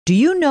Do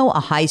you know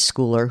a high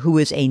schooler who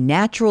is a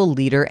natural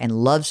leader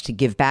and loves to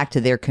give back to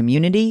their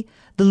community?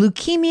 The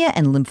Leukemia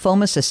and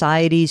Lymphoma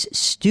Society's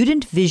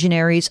Student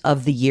Visionaries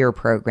of the Year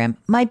program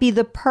might be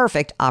the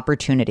perfect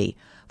opportunity.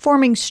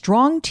 Forming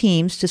strong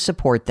teams to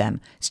support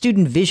them,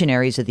 Student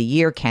Visionaries of the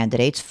Year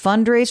candidates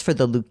fundraise for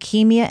the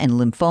Leukemia and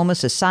Lymphoma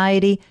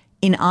Society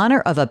in honor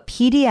of a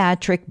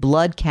pediatric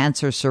blood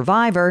cancer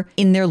survivor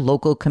in their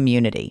local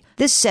community.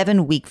 This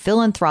 7-week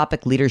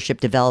philanthropic leadership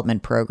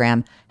development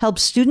program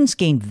helps students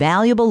gain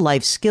valuable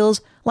life skills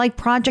like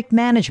project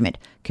management,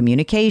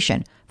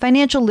 communication,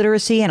 financial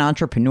literacy, and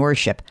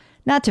entrepreneurship.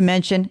 Not to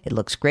mention, it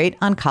looks great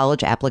on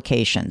college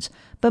applications.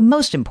 But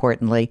most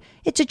importantly,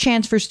 it's a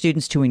chance for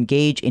students to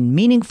engage in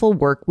meaningful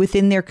work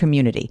within their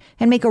community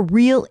and make a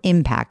real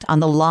impact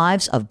on the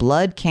lives of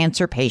blood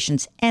cancer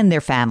patients and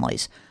their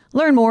families.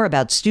 Learn more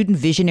about Student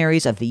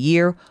Visionaries of the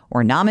Year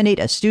or nominate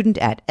a student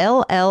at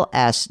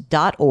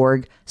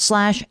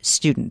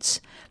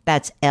lls.org/students.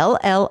 That's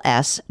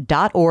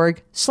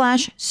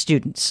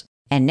lls.org/students.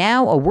 And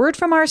now a word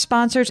from our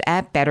sponsors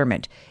at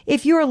Betterment.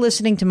 If you are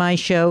listening to my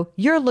show,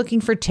 you're looking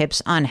for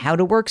tips on how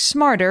to work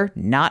smarter,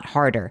 not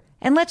harder.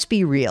 And let's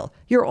be real,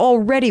 you're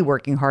already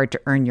working hard to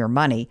earn your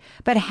money,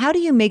 but how do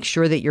you make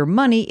sure that your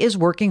money is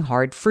working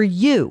hard for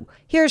you?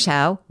 Here's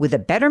how. With a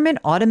Betterment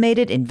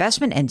automated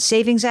investment and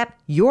savings app,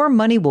 your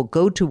money will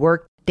go to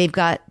work. They've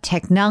got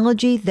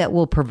technology that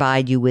will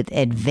provide you with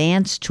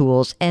advanced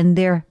tools, and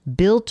they're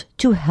built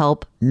to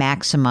help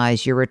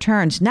maximize your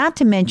returns, not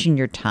to mention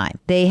your time.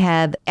 They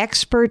have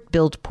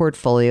expert-built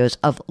portfolios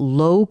of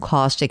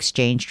low-cost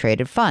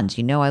exchange-traded funds.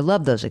 You know I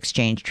love those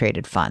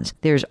exchange-traded funds.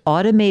 There's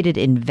automated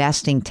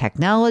investing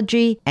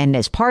technology, and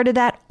as part of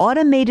that,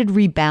 automated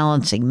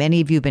rebalancing. Many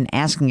of you have been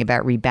asking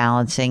about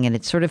rebalancing, and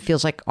it sort of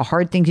feels like a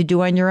hard thing to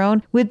do on your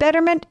own. With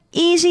Betterment,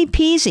 easy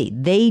peasy.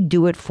 They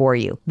do it for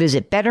you.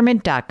 Visit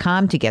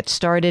Betterment.com to get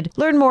started.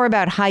 Learn more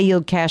about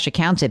high-yield cash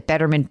accounts at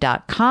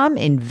Betterment.com.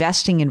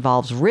 Investing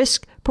involves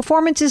risk.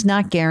 Performance is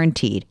not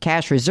guaranteed.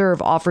 Cash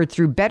reserve offered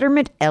through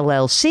Betterment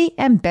LLC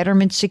and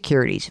Betterment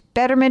Securities.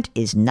 Betterment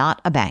is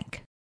not a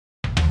bank.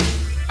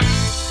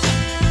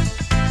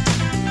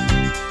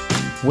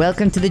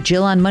 Welcome to the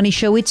Jill on Money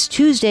Show. It's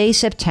Tuesday,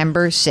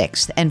 September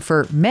 6th, and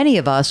for many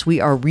of us,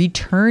 we are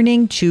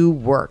returning to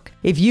work.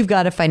 If you've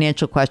got a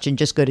financial question,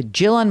 just go to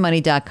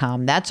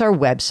JillOnMoney.com. That's our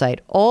website.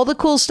 All the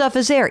cool stuff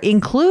is there,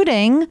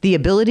 including the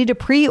ability to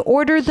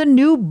pre-order the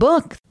new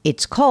book.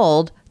 It's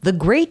called The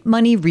Great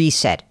Money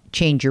Reset.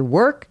 Change your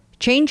work,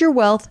 change your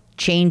wealth,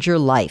 change your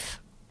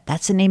life.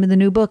 That's the name of the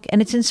new book, and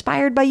it's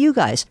inspired by you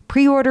guys.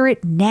 Pre-order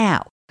it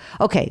now.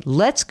 Okay,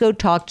 let's go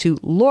talk to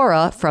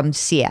Laura from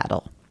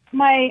Seattle.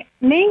 My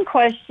main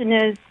question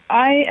is,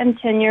 I am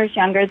 10 years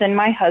younger than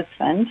my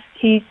husband.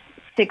 He's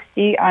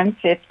 60, I'm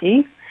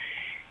 50.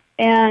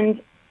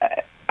 And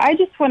I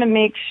just want to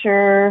make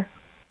sure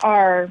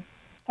our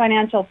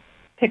financial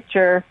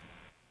picture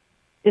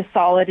is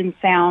solid and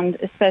sound,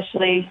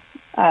 especially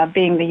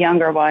being the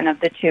younger one of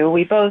the two.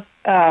 We both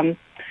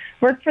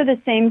work for the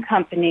same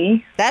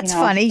company. That's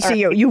funny. So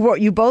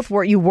you both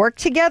work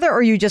together,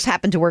 or you just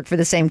happen to work for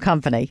the same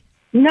company?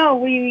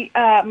 No,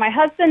 my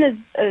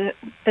husband has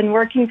been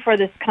working for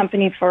this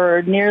company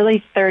for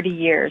nearly 30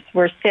 years.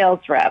 We're sales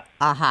reps.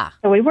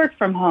 So we work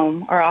from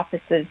home. Our office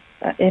is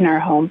in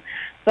our home.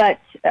 But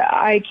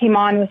I came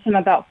on with him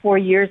about 4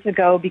 years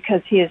ago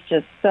because he is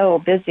just so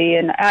busy.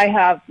 And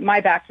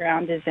my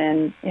background is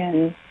in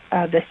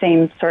the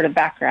same sort of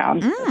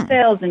background,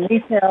 sales and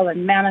retail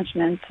and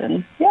management,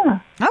 and yeah.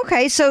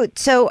 Okay,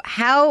 so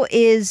how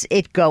is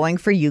it going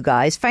for you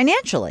guys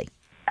financially?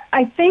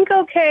 I think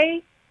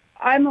okay.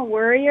 I'm a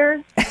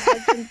worrier. My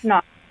husband's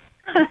not.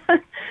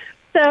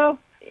 So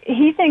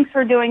he thinks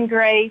we're doing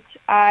great.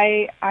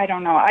 I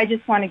don't know. I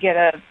just want to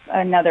get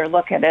another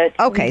look at it.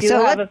 Okay,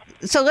 so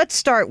let's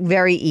start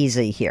very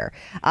easy here.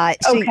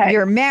 So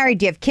you're married.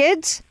 Do you have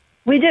kids?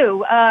 We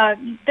do.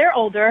 They're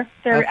older.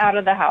 They're out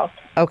of the house.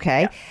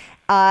 Okay.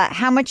 Yeah.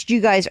 How much do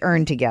you guys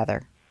earn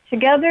together?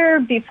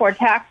 Together, before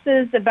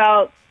taxes,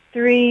 about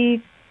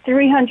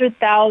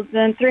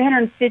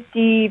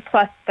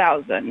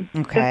 $350,000+.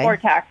 Okay. Before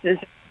taxes,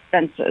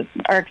 expenses.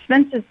 Our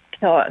expenses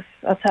kill us,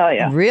 I'll tell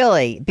you.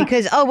 Really?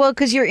 Because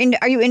because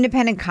are you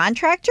independent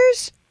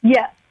contractors?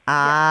 Yes.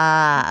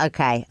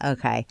 Okay.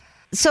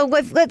 So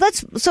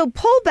let's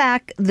pull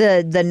back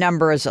the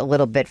numbers a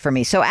little bit for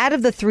me. So out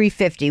of the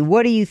 350,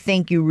 what do you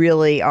think you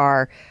really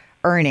are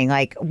earning?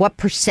 Like, what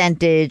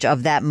percentage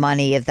of that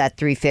money, of that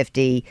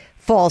 350,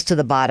 falls to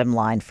the bottom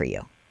line for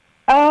you?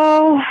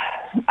 Oh,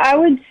 I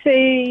would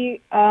say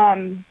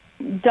dollar-wise,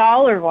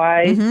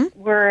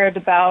 we're at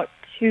about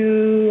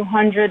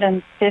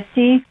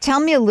 $250. Tell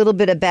me a little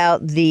bit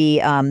about the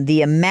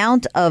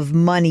amount of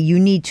money you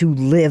need to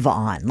live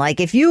on. Like,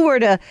 if you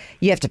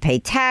have to pay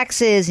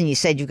taxes, and you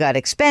said you've got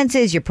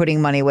expenses, you're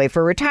putting money away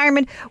for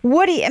retirement.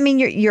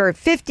 You're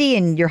 50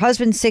 and your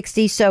husband's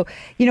 60. So,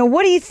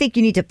 what do you think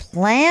you need to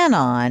plan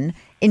on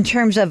in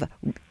terms of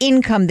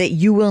income that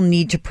you will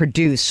need to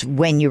produce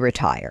when you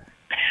retire?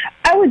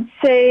 I would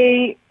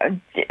say,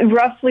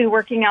 roughly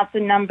working out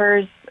the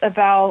numbers,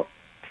 about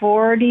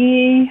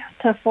 40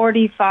 to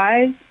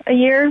 45 a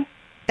year.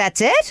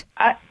 That's it?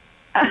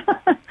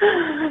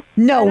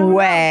 No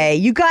way.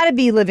 You got to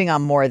be living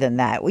on more than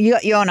that.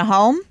 You own a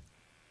home?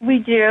 We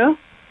do.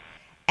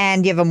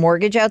 And you have a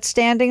mortgage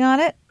outstanding on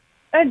it?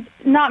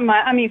 Not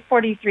much. I mean,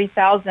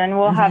 $43,000.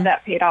 We'll have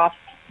that paid off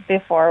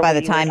before by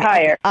the time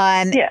retire.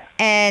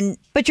 Yeah.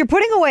 But you're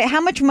putting away. How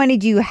much money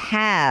do you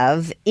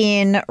have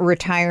in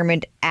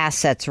retirement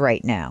assets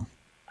right now?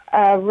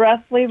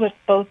 Roughly, with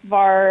both of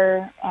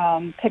our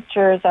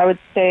pictures, I would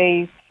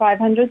say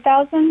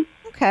 $500,000.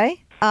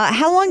 Okay.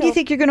 How long do you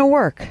think you're going to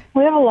work?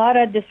 We have a lot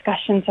of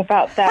discussions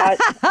about that.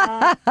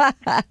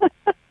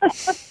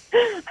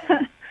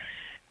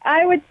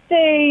 I would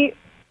say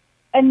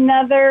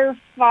another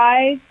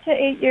 5 to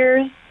 8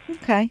 years.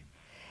 Okay.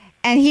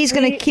 And he's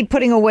going to keep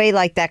putting away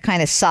like that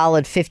kind of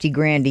solid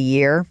 $50,000 a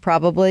year,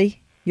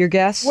 probably, your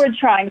guess? We're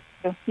trying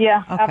to.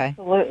 Yeah, okay.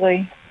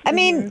 Absolutely. I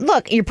mean,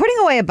 look, you're putting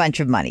away a bunch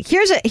of money.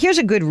 Here's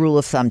a good rule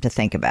of thumb to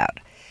think about.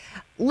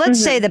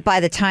 Let's say that by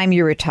the time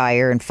you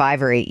retire in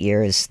 5 or 8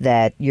 years,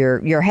 that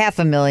your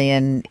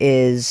 $500,000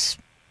 is,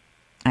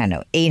 I don't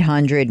know,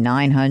 800,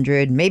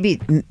 900, maybe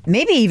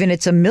even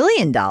it's $1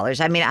 million.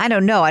 I mean, I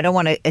don't know. I don't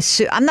want to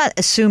assume. I'm not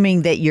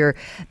assuming that you're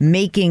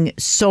making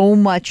so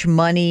much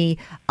money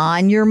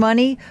on your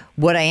money.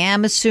 What I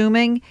am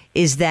assuming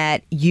is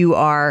that you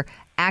are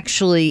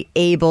actually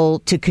able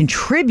to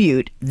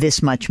contribute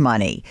this much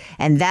money.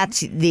 And that's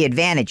the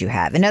advantage you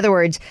have. In other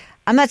words,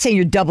 I'm not saying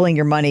you're doubling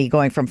your money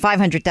going from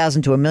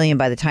 $500,000 to $1 million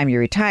by the time you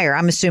retire.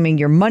 I'm assuming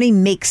your money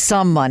makes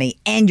some money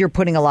and you're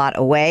putting a lot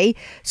away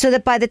so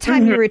that by the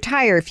time you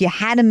retire, if you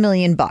had $1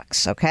 million,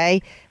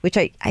 okay, which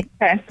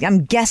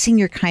I'm guessing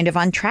you're kind of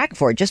on track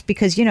for, just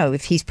because, you know,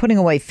 if he's putting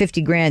away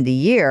 $50,000 a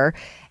year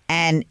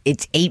and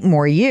it's 8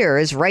 more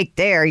years, right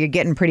there, you're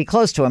getting pretty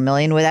close to $1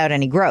 million without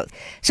any growth.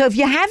 So if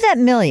you have that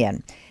 $1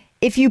 million,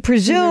 if you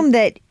presume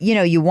that, you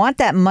know, you want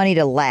that money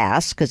to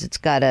last, because it's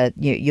got to,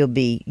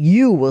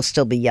 you will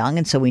still be young.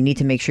 And so we need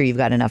to make sure you've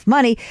got enough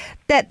money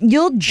that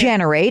you'll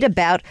generate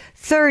about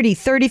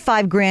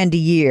 $35,000 a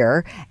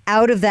year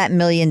out of that $1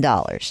 million.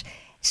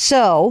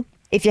 So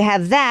if you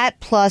have that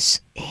plus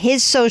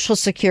his Social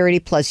Security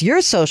plus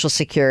your Social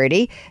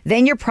Security,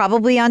 then you're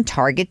probably on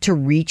target to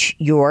reach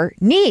your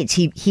needs.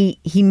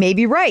 He may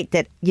be right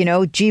that, you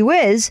know, gee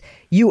whiz,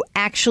 you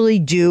actually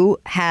do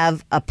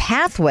have a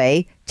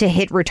pathway to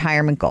hit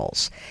retirement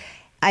goals.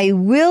 I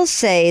will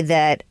say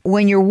that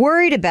when you're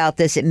worried about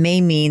this, it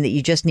may mean that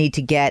you just need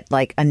to get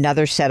like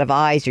another set of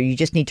eyes, or you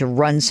just need to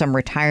run some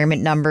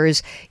retirement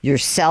numbers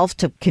yourself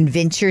to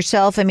convince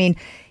yourself. I mean,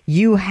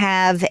 you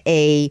have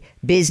a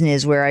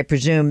business where I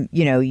presume,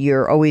 you know,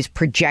 you're always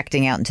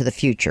projecting out into the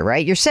future,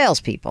 right? You're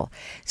salespeople.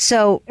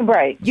 So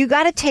you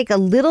got to take a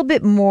little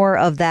bit more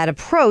of that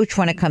approach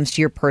when it comes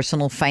to your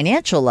personal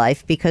financial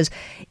life, because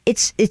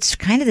it's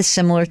kind of the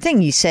similar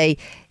thing. You say,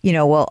 you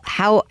know, well,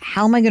 how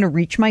am I going to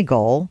reach my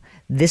goal?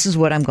 This is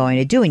what I'm going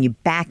to do. And you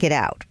back it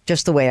out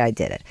just the way I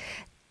did it.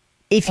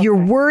 If you're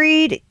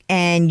worried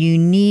and you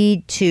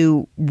need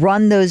to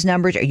run those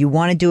numbers, or you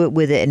want to do it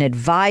with an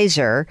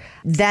advisor,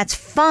 that's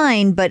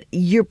fine. But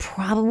you're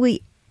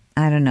probably,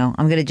 I don't know,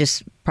 I'm going to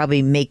just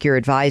probably make your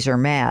advisor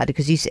mad,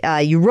 because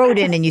you wrote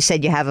in and you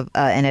said you have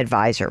an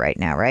advisor right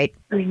now, right?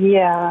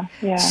 Yeah.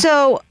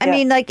 So, I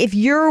mean, like if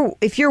you're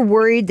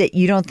worried that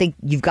you don't think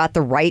you've got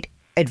the right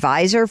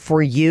advisor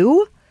for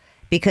you,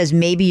 because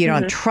maybe you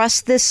don't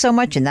trust this so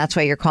much, and that's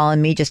why you're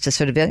calling me just to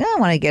sort of be like, oh, I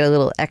want to get a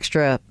little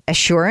extra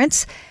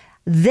assurance,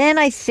 then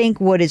I think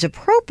what is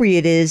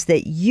appropriate is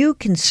that you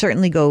can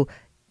certainly go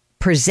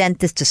present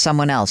this to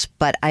someone else.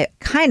 But I'm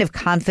kind of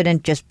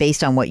confident, just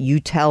based on what you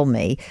tell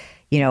me,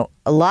 you know,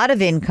 a lot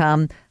of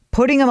income,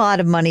 putting a lot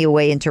of money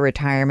away into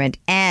retirement,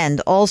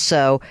 and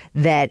also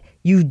that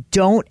you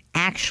don't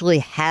actually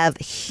have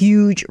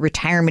huge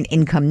retirement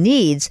income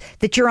needs,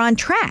 that you're on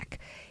track.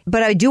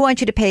 But I do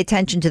want you to pay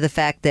attention to the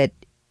fact that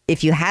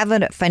if you have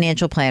a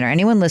financial planner,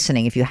 anyone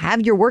listening, if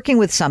you're working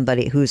with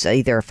somebody who's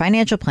either a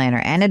financial planner,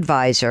 an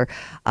advisor,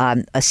 a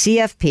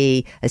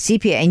CFP, a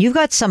CPA, and you've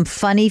got some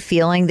funny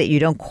feeling that you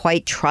don't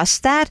quite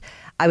trust that,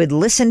 I would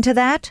listen to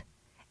that,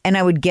 and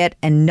I would get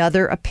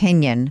another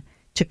opinion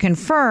to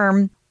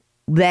confirm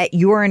that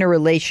you're in a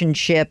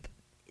relationship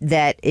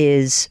that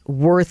is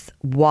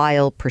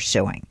worthwhile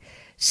pursuing.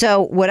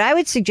 So what I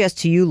would suggest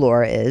to you,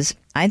 Laura, is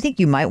I think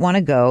you might want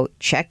to go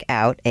check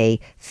out a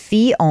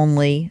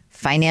fee-only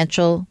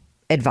financial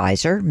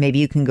advisor. Maybe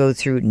you can go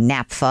through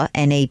NAPFA,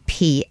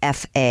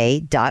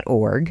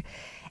 NAPFA.org,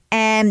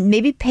 and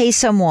maybe pay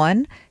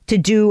someone to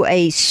do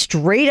a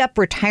straight-up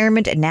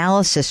retirement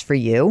analysis for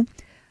you.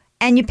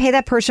 And you pay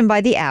that person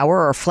by the hour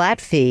or a flat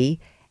fee,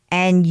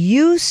 and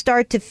you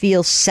start to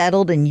feel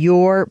settled in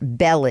your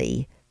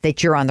belly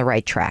that you're on the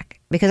right track.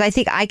 Because I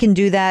think I can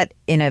do that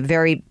in a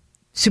very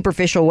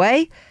superficial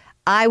way.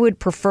 I would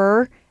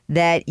prefer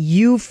that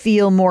you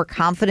feel more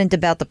confident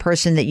about the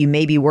person that you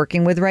may be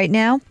working with right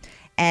now.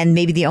 And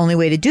maybe the only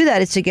way to do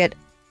that is to get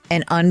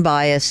an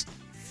unbiased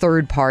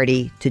third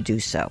party to do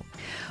so.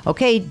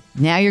 Okay,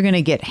 now you're going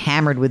to get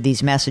hammered with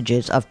these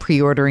messages of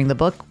pre-ordering the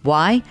book.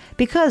 Why?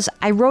 Because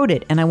I wrote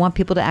it and I want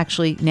people to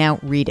actually now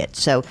read it.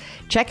 So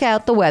check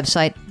out the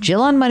website,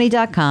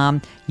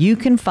 JillOnMoney.com. You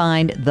can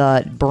find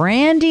the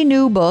brandy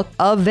new book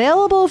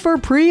available for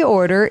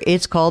pre-order.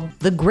 It's called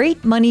The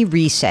Great Money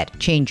Reset.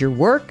 Change your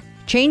work,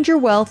 change your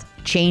wealth,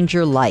 change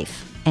your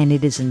life. And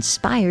it is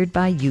inspired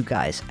by you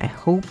guys. I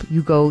hope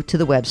you go to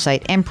the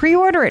website and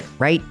pre-order it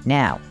right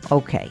now.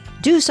 Okay,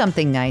 do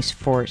something nice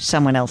for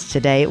someone else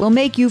today. It will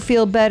make you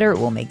feel better. It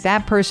will make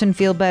that person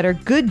feel better.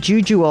 Good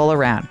juju all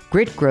around.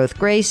 Grit, growth,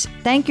 grace.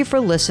 Thank you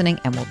for listening,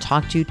 and we'll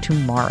talk to you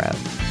tomorrow.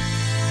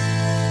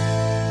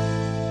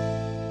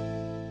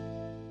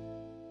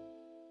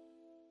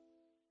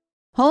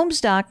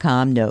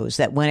 Homes.com knows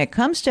that when it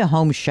comes to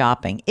home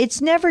shopping, it's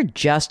never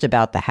just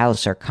about the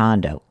house or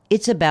condo.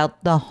 It's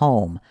about the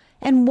home.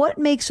 And what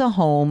makes a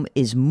home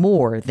is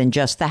more than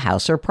just the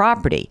house or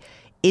property.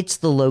 It's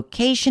the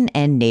location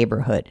and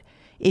neighborhood.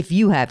 If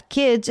you have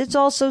kids, it's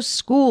also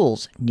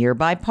schools,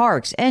 nearby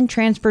parks, and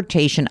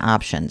transportation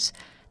options.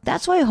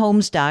 That's why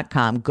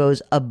Homes.com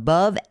goes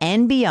above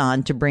and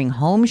beyond to bring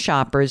home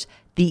shoppers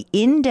the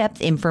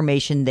in-depth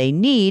information they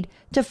need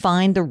to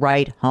find the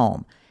right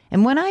home.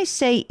 And when I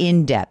say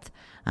in-depth,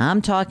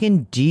 I'm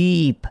talking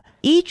deep.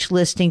 Each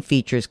listing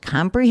features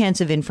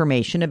comprehensive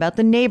information about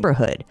the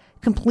neighborhood,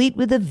 complete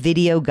with a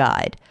video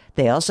guide.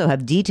 They also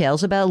have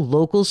details about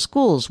local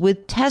schools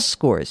with test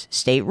scores,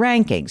 state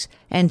rankings,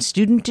 and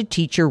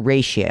student-to-teacher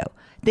ratio.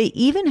 They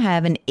even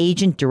have an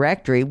agent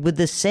directory with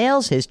the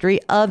sales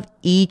history of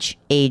each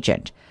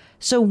agent.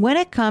 So when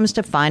it comes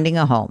to finding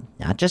a home,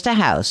 not just a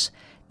house,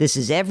 this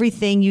is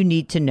everything you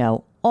need to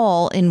know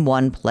all in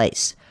one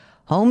place.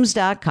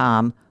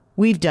 Homes.com,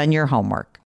 we've done your homework.